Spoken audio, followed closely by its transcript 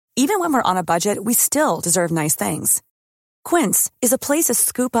Even when we're on a budget, we still deserve nice things. Quince is a place to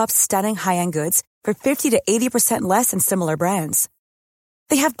scoop up stunning high-end goods for 50 to 80% less than similar brands.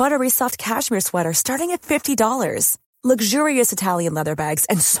 They have buttery soft cashmere sweaters starting at $50, luxurious Italian leather bags,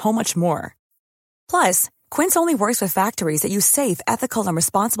 and so much more. Plus, Quince only works with factories that use safe, ethical, and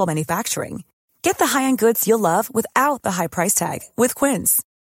responsible manufacturing. Get the high-end goods you'll love without the high price tag with Quince.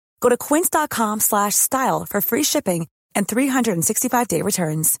 Go to quince.com/style for free shipping and 365-day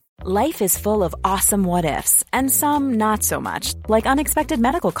returns. Life is full of awesome what-ifs, and some not so much, like unexpected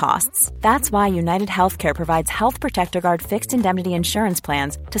medical costs. That's why United Healthcare provides Health Protector Guard fixed indemnity insurance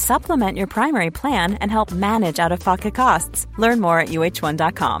plans to supplement your primary plan and help manage out-of-pocket costs. Learn more at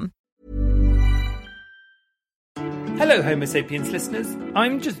uh1.com. Hello, Homo sapiens listeners.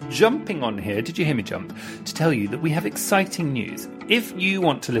 I'm just jumping on here, did you hear me jump, to tell you that we have exciting news. If you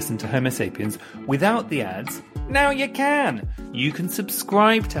want to listen to Homo sapiens without the ads, now you can. You can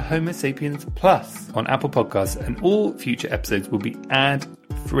subscribe to Homo sapiens Plus on Apple Podcasts, and all future episodes will be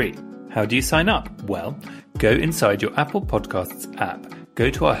ad-free. How do you sign up? Well, go inside your Apple Podcasts app. Go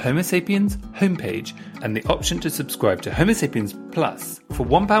to our Homo sapiens homepage, and the option to subscribe to Homo sapiens Plus for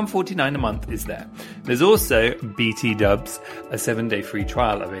 £1.49 a month is there. There's also BT Dubs, a 7-day free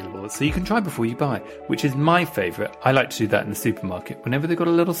trial available, so you can try before you buy, which is my favourite. I like to do that in the supermarket whenever they've got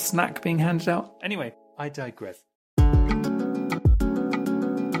a little snack being handed out. Anyway, I digress.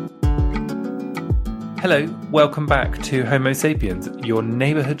 Hello, welcome back to Homo Sapiens, your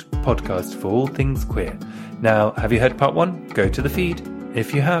neighbourhood podcast for all things queer. Now, have you heard part 1? Go to the feed.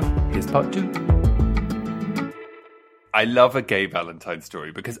 If you have, here's part 2. I love a gay Valentine's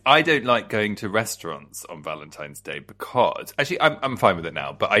story because I don't like going to restaurants on Valentine's Day because... Actually, I'm fine with it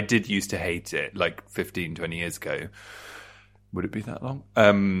now, but I did used to hate it like 15, 20 years ago. Would it be that long?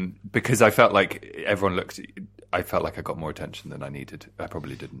 Because I felt like everyone looked... I felt like I got more attention than I needed. I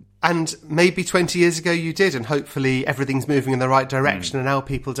probably didn't. And maybe 20 years ago you did, and hopefully everything's moving in the right direction and now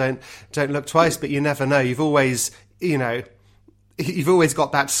people don't look twice, but you never know. You've always, you've always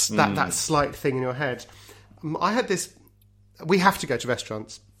got that slight thing in your head. I had this... We have to go to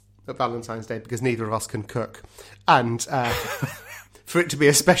restaurants at Valentine's Day because neither of us can cook. And for it to be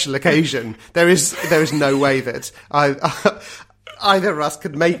a special occasion, there is no way that either of us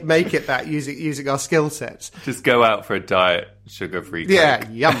could make it that using our skill sets. Just go out for a diet, sugar-free Coke. Yeah,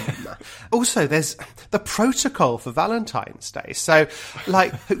 yum. Also, there's the protocol for Valentine's Day. So,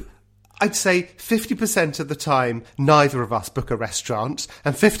 I'd say 50% of the time, neither of us book a restaurant,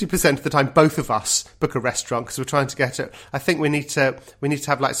 and 50% of the time, both of us book a restaurant because we're trying to get it. I think we need to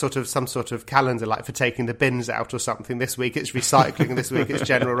have some sort of calendar, like for taking the bins out or something. This week it's recycling, and this week it's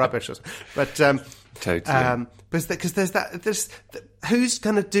general rubbish. But totally. Because there's who's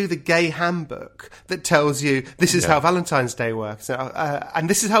going to do the gay handbook that tells you this is how Valentine's Day works, and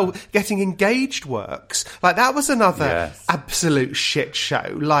this is how getting engaged works? Like, that was another absolute shit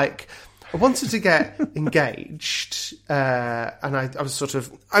show. Like, I wanted to get engaged, and I was sort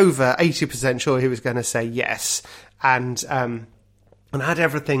of over 80% sure he was going to say yes, and I had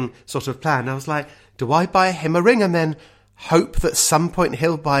everything sort of planned. I was like, do I buy him a ring and then hope that at some point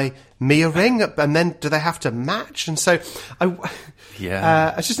he'll buy me a ring, and then do they have to match? And so I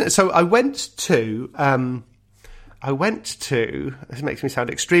went to, this makes me sound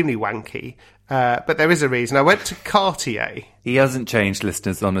extremely wanky, but there is a reason. I went to Cartier. He hasn't changed,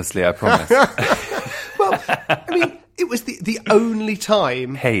 listeners, honestly, I promise. Well, I mean, it was the only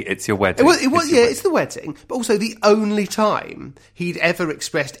time... Hey, it's your wedding. It's the wedding, but also the only time he'd ever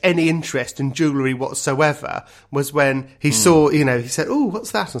expressed any interest in jewellery whatsoever was when he saw, he said, "Oh, what's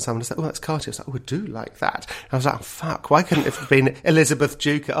that?" And someone said, "Oh, that's Cartier." I was like, "Oh, I do like that." And I was like, "Oh, fuck, why couldn't it have been Elizabeth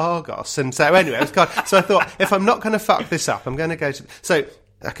Duke at Argos?" And so anyway, it was Cartier. So I thought, if I'm not going to fuck this up, I'm going to go to... So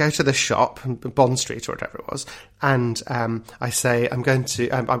I go to the shop, Bond Street or whatever it was, and I say, I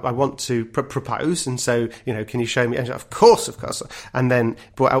want to propose, and so, can you show me? And of course. And then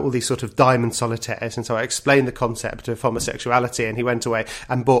brought out all these sort of diamond solitaires, and so I explained the concept of homosexuality, and he went away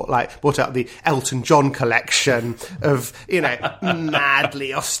and bought out the Elton John collection of,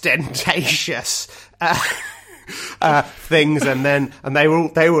 madly ostentatious... things, and they were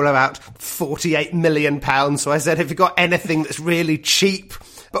all about £48 million. So I said, "Have you got anything that's really cheap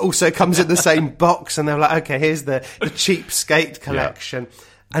but also comes in the same box?" And they were like, "Okay, here's the cheapskate collection."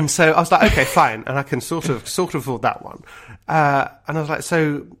 And so I was like, okay, fine, and I can sort of afford that one. And I was like,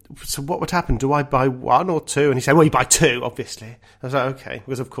 so what would happen? Do I buy one or two? And he said, well, you buy two, obviously. I was like, okay,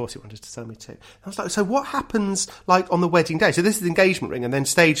 because of course he wanted to sell me two. I was like, so what happens like on the wedding day? So this is the engagement ring, and then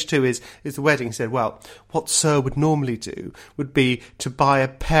stage 2 is the wedding. He said, well, what Sir would normally do would be to buy a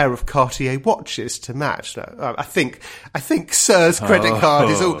pair of Cartier watches to match. No, I think Sir's credit card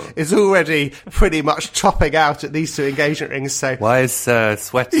is already pretty much topping out at these two engagement rings. So why is Sir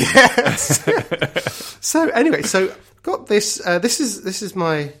sweating? Yes. So anyway, so got this. This is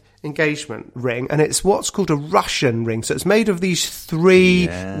my engagement ring, and it's what's called a Russian ring. So it's made of these three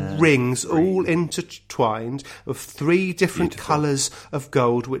rings, all intertwined, of 3 different colours of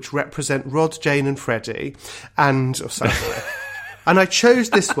gold, which represent Rod, Jane, and Freddie. And and I chose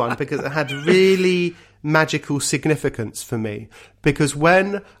this one because it had really magical significance for me. Because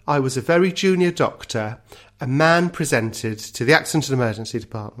when I was a very junior doctor, a man presented to the Accident and Emergency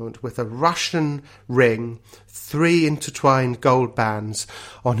Department with a Russian ring, 3 intertwined gold bands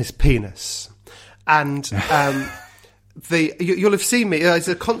on his penis. And you'll have seen me. It's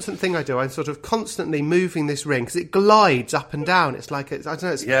a constant thing I do. I'm sort of constantly moving this ring because it glides up and down. It's like I don't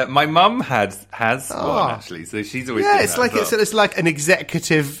know. Yeah, my mum has one actually, so she's always. Yeah, it's like it's like an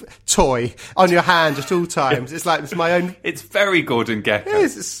executive toy on your hand at all times. It's like it's my own. It's very Gordon Gekko.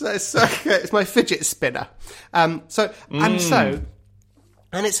 Yeah, it's my fidget spinner.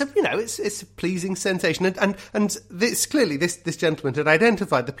 And it's a pleasing sensation, and this clearly this gentleman had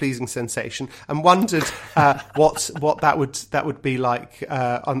identified the pleasing sensation and wondered what that would be like in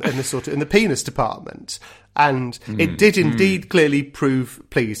the penis department, and it did indeed clearly prove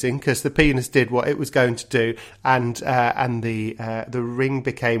pleasing because the penis did what it was going to do, and the ring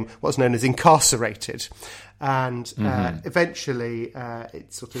became what's known as incarcerated. And eventually, the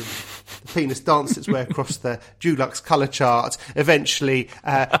penis danced its way across the Dulux colour chart, eventually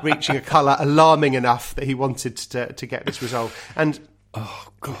reaching a colour alarming enough that he wanted to get this resolved. And oh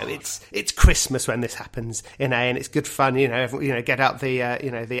god, it's Christmas when this happens in A, and it's good fun. Get out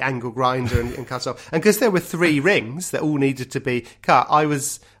the angle grinder and cut off. And because there were 3 rings that all needed to be cut, I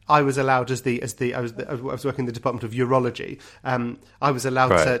was allowed I was working in the Department of Urology. I was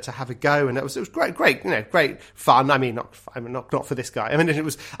allowed to have a go, and it was great fun. I mean, not for this guy. I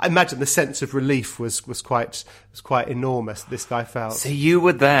mean, I imagine the sense of relief was quite enormous. This guy felt. So you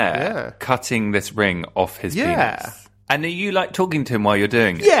were there cutting this ring off his penis. And are you like talking to him while you're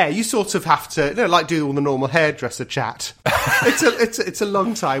doing it? Yeah, you sort of have to, do all the normal hairdresser chat. It's a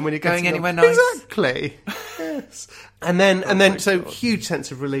long time when you're going anywhere nice. Exactly. Yes. And then, so huge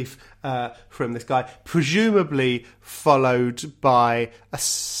sense of relief from this guy, presumably followed by a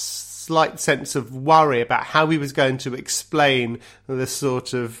slight sense of worry about how he was going to explain this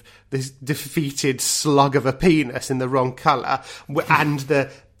defeated slug of a penis in the wrong colour, and the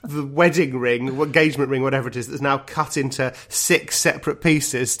wedding ring, engagement ring, whatever it is, that's now cut into 6 separate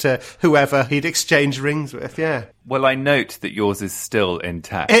pieces to whoever he'd exchanged rings with. Yeah. Well, I note that yours is still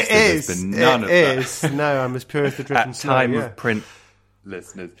intact. It is. There's been none of that. It is. No, I'm as pure as the driven snow. At time of print,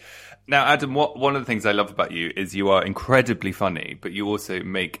 listeners. Now, Adam, one of the things I love about you is you are incredibly funny, but you also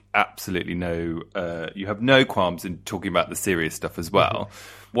make absolutely you have no qualms in talking about the serious stuff as well.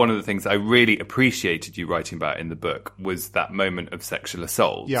 Mm-hmm. One of the things I really appreciated you writing about in the book was that moment of sexual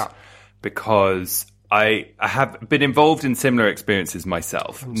assault. Yeah. Because I have been involved in similar experiences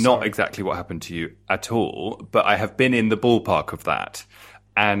myself. Not exactly what happened to you at all, but I have been in the ballpark of that.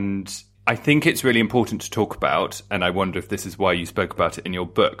 And I think it's really important to talk about, and I wonder if this is why you spoke about it in your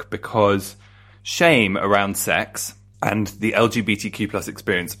book, because shame around sex and the LGBTQ plus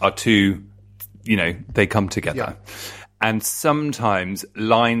experience are two, they come together. Yeah. And sometimes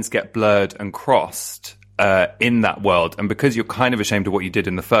lines get blurred and crossed in that world. And because you're kind of ashamed of what you did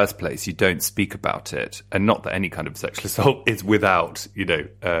in the first place, you don't speak about it. And not that any kind of sexual assault is without,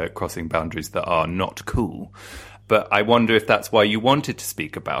 crossing boundaries that are not cool. But I wonder if that's why you wanted to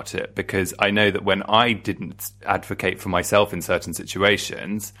speak about it, because I know that when I didn't advocate for myself in certain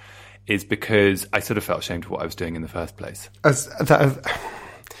situations is because I sort of felt ashamed of what I was doing in the first place.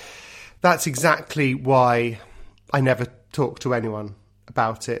 That's exactly why I never talk to anyone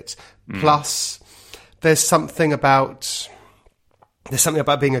about it. Plus, there's something about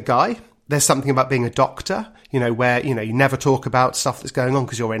being a guy. There's something about being a doctor, where, you never talk about stuff that's going on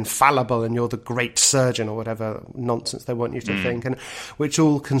because you're infallible and you're the great surgeon or whatever nonsense they want you to think, and which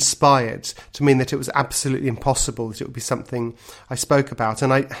all conspired to mean that it was absolutely impossible that it would be something I spoke about.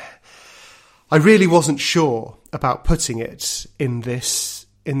 And I really wasn't sure about putting it in this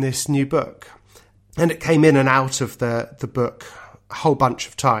new book. And it came in and out of the book a whole bunch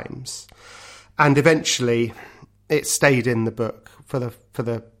of times. And eventually it stayed in the book for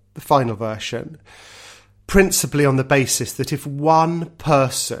the final version, principally on the basis that if one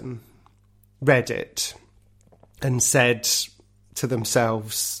person read it and said to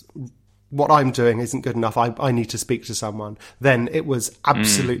themselves, what I'm doing isn't good enough, I need to speak to someone, then it was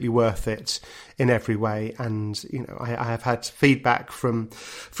absolutely worth it in every way. And, you know, I have had feedback from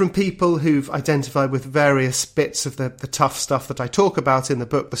people who've identified with various bits of the tough stuff that I talk about in the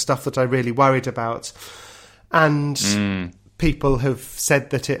book, the stuff that I really worried about. And people have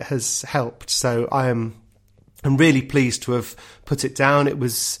said that it has helped. So I'm really pleased to have put it down. It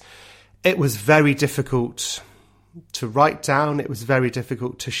was very difficult to write down. It was very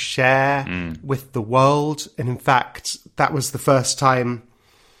difficult to share with the world. And in fact, that was the first time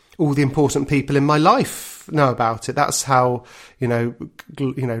all the important people in my life know about it. That's how,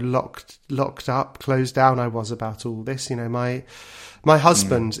 locked up, closed down I was about all this. You know, my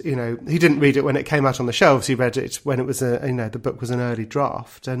husband, you know, he didn't read it when it came out on the shelves. He read it when it was the book was an early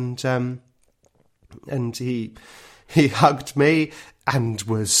draft, and he hugged me and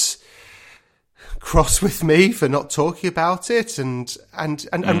was cross with me for not talking about it, and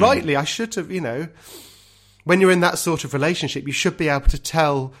rightly, I should have, you know, when you're in that sort of relationship, you should be able to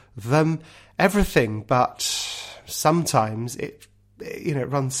tell them everything, but sometimes it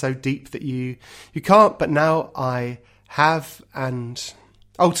runs so deep that you can't. But now I have, and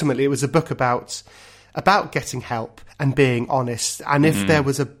ultimately it was a book about getting help and being honest. And if there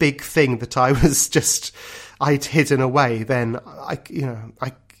was a big thing that I'd hidden away, then I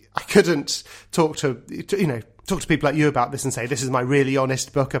couldn't talk to people like you about this and say, this is my really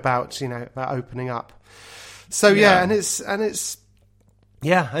honest book about opening up. So and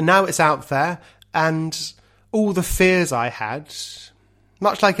now it's out there, and all the fears I had,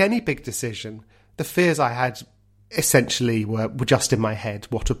 much like any big decision, the fears I had essentially were just in my head.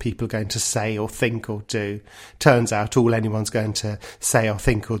 What are people going to say or think or do? Turns out all anyone's going to say or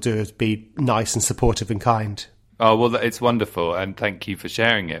think or do is be nice and supportive and kind. Oh, well, it's wonderful. And thank you for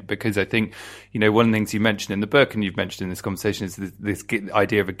sharing it, because I think, you know, one of the things you mentioned in the book and you've mentioned in this conversation is this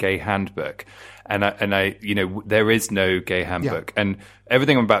idea of a gay handbook. And I, you know, there is no gay handbook. Yeah. And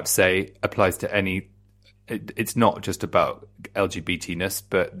everything I'm about to say applies to any, it's not just about LGBT-ness,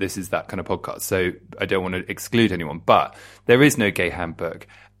 but this is that kind of podcast. So I don't want to exclude anyone, but there is no gay handbook.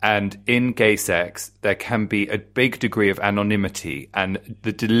 And in gay sex, there can be a big degree of anonymity and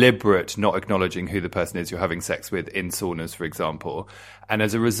the deliberate not acknowledging who the person is you're having sex with in saunas, for example. And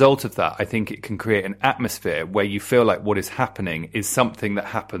as a result of that, I think it can create an atmosphere where you feel like what is happening is something that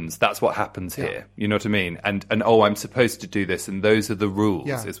happens. That's what happens here. You know what I mean? And I'm supposed to do this, and those are the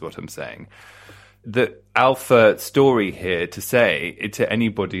rules, is what I'm saying. The alpha story here to say to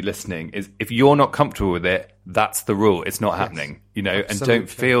anybody listening is, if you're not comfortable with it, that's the rule. It's not happening, you know, absolutely. And don't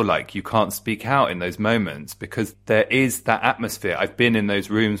feel like you can't speak out in those moments, because there is that atmosphere. I've been in those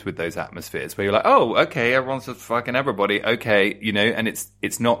rooms with those atmospheres where you're like, oh, okay, everyone's just fucking everybody. Okay. You know, and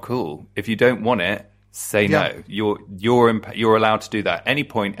it's not cool. If you don't want it, say no. You're allowed to do that any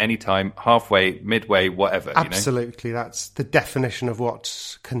point, any time, halfway, midway, whatever. Absolutely, you know? That's the definition of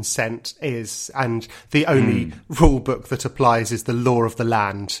what consent is, and the only rule book that applies is the law of the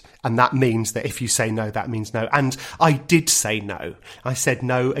land, and that means that if you say no, that means no. And I did say no. I said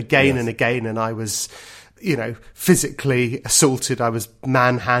no again and again, and I was, you know, physically assaulted. I was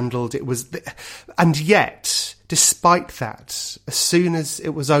manhandled. It was, and yet, despite that, as soon as it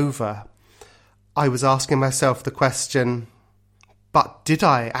was over, I was asking myself the question, but did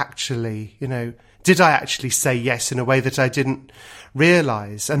I actually say yes in a way that I didn't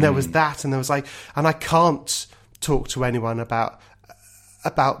realise? And there was that, and there was like, and I can't talk to anyone about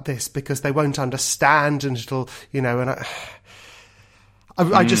this because they won't understand, and it'll, you know, and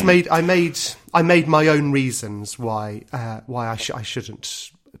I made my own reasons why I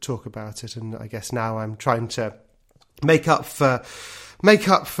shouldn't talk about it, and I guess now I'm trying to make up for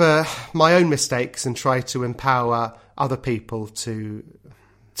my own mistakes and try to empower other people to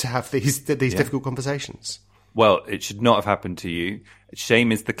have these difficult conversations. Well, it should not have happened to you.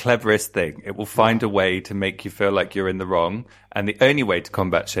 Shame is the cleverest thing. It will find a way to make you feel like you're in the wrong. And the only way to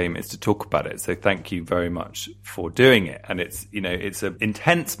combat shame is to talk about it. So thank you very much for doing it. And it's, you know, it's an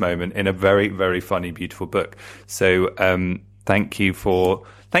intense moment in a very, very funny, beautiful book. So thank you for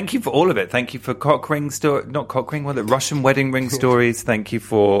all of it. Thank you for Russian wedding ring stories. Thank you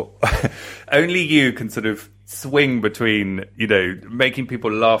for only you can sort of swing between, you know, making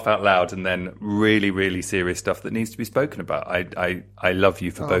people laugh out loud and then really, really serious stuff that needs to be spoken about. I love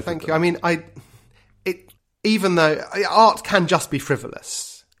you for both. Thank you. I mean, even though art can just be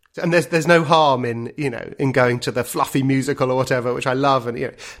frivolous, and there's no harm in, you know, in going to the fluffy musical or whatever, which I love, and, you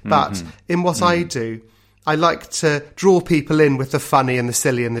know, but in what I do, I like to draw people in with the funny and the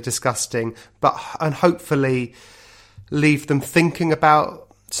silly and the disgusting, and hopefully leave them thinking about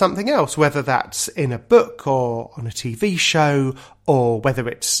something else, whether that's in a book or on a TV show, or whether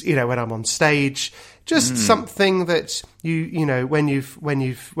it's, when I'm on stage, just something that when you've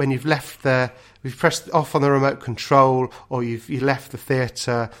left you've pressed off on the remote control, or you left the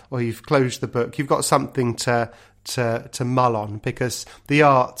theatre, or you've closed the book, you've got something to mull on, because the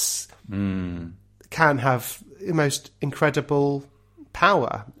arts can have the most incredible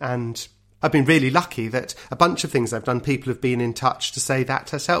power. And I've been really lucky that a bunch of things I've done, people have been in touch to say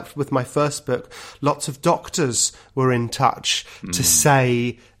that has helped. With my first book, lots of doctors were in touch to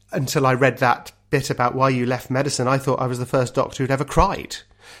say, until I read that bit about why you left medicine, I thought I was the first doctor who'd ever cried.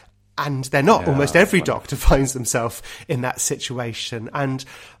 And they're not. Almost every doctor finds themselves in that situation. And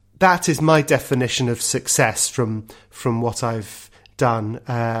that is my definition of success from what I've done.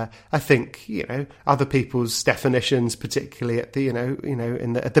 I think other people's definitions, particularly at the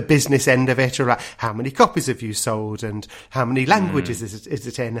at the business end of it, are like, how many copies have you sold, and how many languages is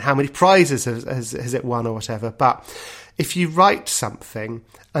it in, and how many prizes has it won, or whatever. But if you write something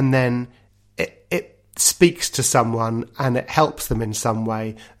and then it speaks to someone and it helps them in some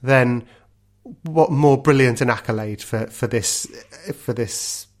way, then what more brilliant an accolade for this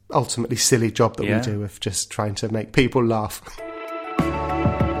ultimately silly job that we do of just trying to make people laugh.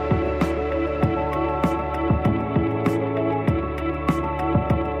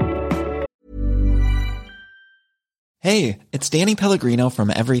 Hey, it's Danny Pellegrino from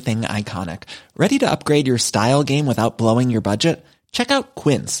Everything Iconic. Ready to upgrade your style game without blowing your budget? Check out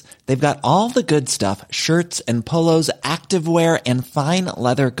Quince. They've got all the good stuff, shirts and polos, activewear, and fine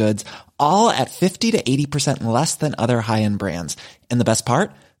leather goods, all at 50 to 80% less than other high-end brands. And the best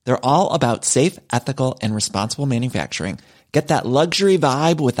part? They're all about safe, ethical, and responsible manufacturing. Get that luxury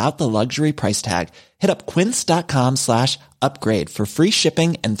vibe without the luxury price tag. Hit up quince.com/upgrade for free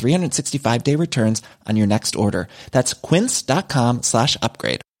shipping and 365-day returns on your next order. That's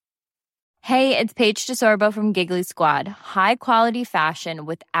quince.com/upgrade. Hey, it's Paige DeSorbo from Giggly Squad. High quality fashion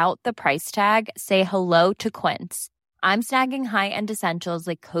without the price tag. Say hello to Quince. I'm snagging high-end essentials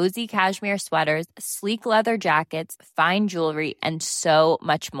like cozy cashmere sweaters, sleek leather jackets, fine jewelry, and so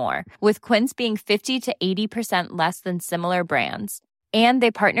much more. With Quince being 50 to 80% less than similar brands. And they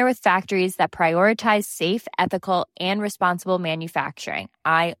partner with factories that prioritize safe, ethical, and responsible manufacturing.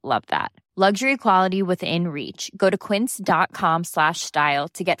 I love that. Luxury quality within reach. Go to quince.com/style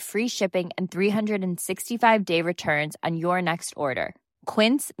to get free shipping and 365-day returns on your next order.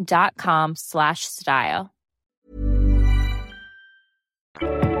 Quince.com/style.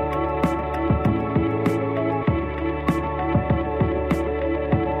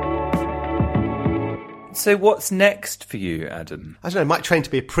 So what's next for you, Adam? I don't know, I might train to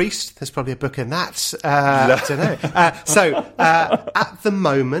be a priest. There's probably a book in that. I don't know. At the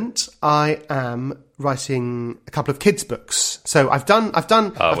moment, I am writing a couple of kids' books. So I've done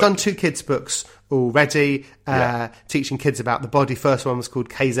 2 kids' books already, teaching kids about the body. First one was called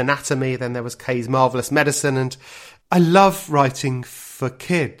Kay's Anatomy, then there was Kay's Marvellous Medicine. And I love writing for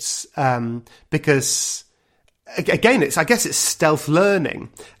kids because, again, I guess it's stealth learning,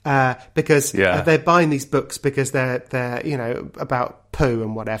 because they're buying these books because they're about poo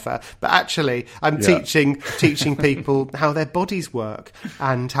and whatever. But actually, I'm teaching people how their bodies work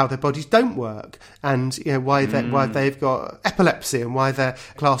and how their bodies don't work, and why they've got epilepsy and why their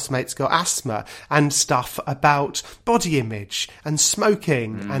classmates got asthma, and stuff about body image and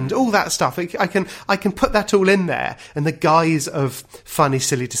smoking and all that stuff. I can put that all in there in the guise of funny,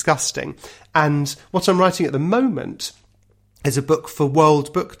 silly, disgusting. And what I'm writing at the moment is a book for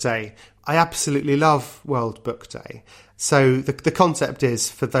World Book Day. I absolutely love World Book Day. So the concept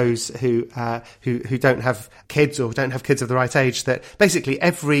is, for those who don't have kids or don't have kids of the right age, that basically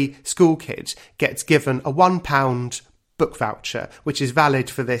every school kid gets given a £1 book voucher, which is valid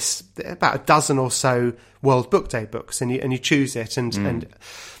for this about a dozen or so World Book Day books, and you choose it, and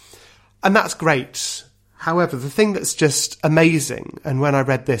that's great. However, the thing that's just amazing, and when I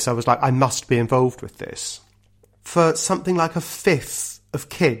read this, I was like, I must be involved with this. For something like a fifth of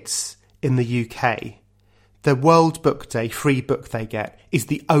kids in the UK, the World Book Day free book they get is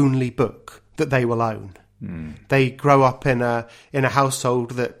the only book that they will own. They grow up in a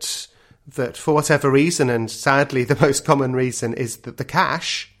household that for whatever reason, and sadly the most common reason is that the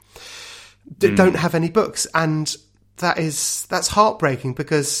cash, don't have any books, and that's heartbreaking,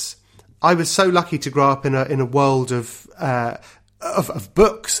 because I was so lucky to grow up in a world of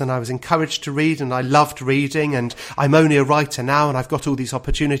books, and I was encouraged to read, and I loved reading, and I'm only a writer now, and I've got all these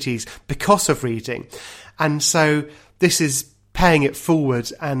opportunities because of reading. And so this is paying it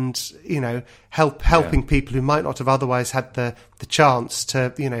forward and, helping people who might not have otherwise had the chance to,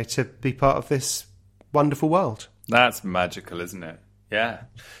 to be part of this wonderful world. That's magical, isn't it? Yeah.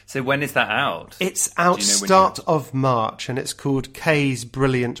 So when is that out? It's out start of March, and it's called Kay's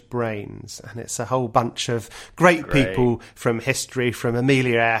Brilliant Brains, and it's a whole bunch of great people from history, from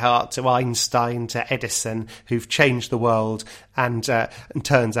Amelia Earhart to Einstein to Edison, who've changed the world and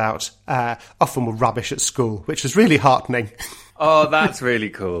turns out often were rubbish at school, which was really heartening. Oh, that's really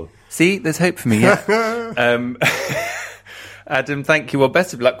cool. See, there's hope for me. Yeah. Adam, thank you. Well,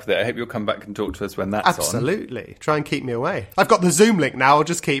 best of luck with it. I hope you'll come back and talk to us when that's Absolutely. Try and keep me away. I've got the Zoom link now. I'll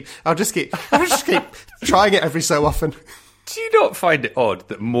just keep trying it every so often. Do you not find it odd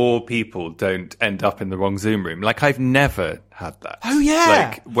that more people don't end up in the wrong Zoom room? Like, I've never had that. Oh,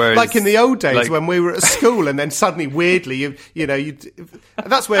 yeah. Like in the old days when we were at school and then suddenly, weirdly,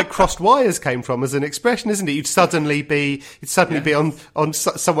 that's where crossed wires came from as an expression, isn't it? You'd suddenly be on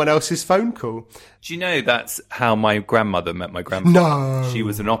someone else's phone call. Do you know that's how my grandmother met my grandpa? No. She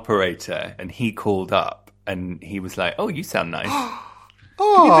was an operator and he called up and he was like, "Oh, you sound nice."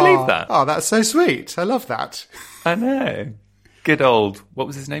 Can you believe that? Oh, that's so sweet. I love that. I know. Good old, what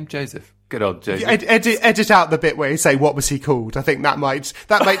was his name? Joseph. Good old Joseph. Edit out the bit where you say, "What was he called?" I think that might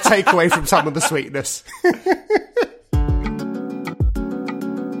take away from some of the sweetness.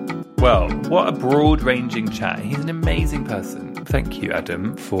 Well, what a broad-ranging chat. He's an amazing person. Thank you,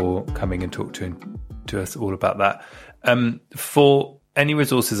 Adam, for coming and talking to us all about that. For any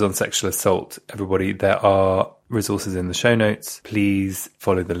resources on sexual assault, everybody, there are resources in the show notes. Please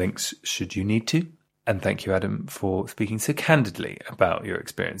follow the links should you need to. And thank you, Adam, for speaking so candidly about your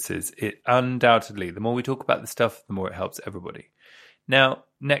experiences. It undoubtedly, the more we talk about this stuff, the more it helps everybody. Now,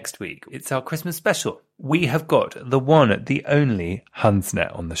 next week, it's our Christmas special. We have got the one, the only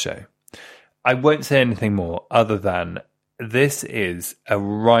Hunsnet on the show. I won't say anything more other than this is a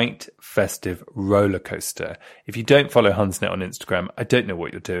right festive roller coaster. If you don't follow Hunsnet on Instagram, I don't know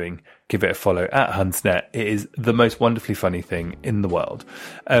what you're doing. Give it a follow at Hunsnet. It is the most wonderfully funny thing in the world.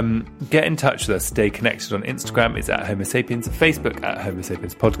 Get in touch with us. Stay connected on Instagram. It's at Homo Sapiens. Facebook at Homo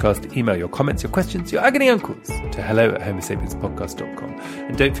Sapiens Podcast. Email your comments, your questions, your agony uncles to hello@homosapienspodcast.com.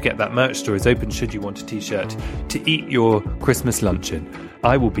 And don't forget that merch store is open should you want a t-shirt to eat your Christmas lunch in.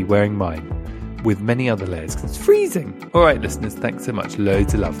 I will be wearing mine with many other layers because it's freezing. All right, listeners, thanks so much.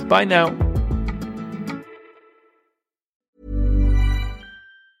 Loads of love. Bye now.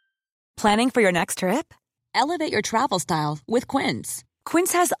 Planning for your next trip? Elevate your travel style with Quince.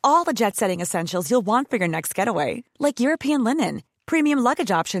 Quince has all the jet-setting essentials you'll want for your next getaway, like European linen, premium luggage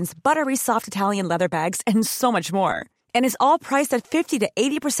options, buttery soft Italian leather bags, and so much more. And is all priced at 50 to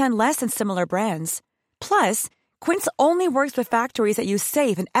 80% less than similar brands. Plus, Quince only works with factories that use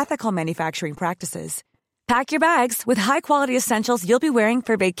safe and ethical manufacturing practices. Pack your bags with high-quality essentials you'll be wearing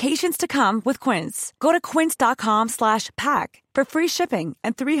for vacations to come with Quince. Go to quince.com/pack for free shipping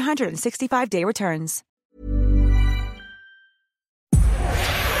and 365-day returns.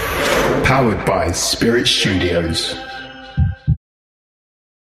 Powered by Spirit Studios.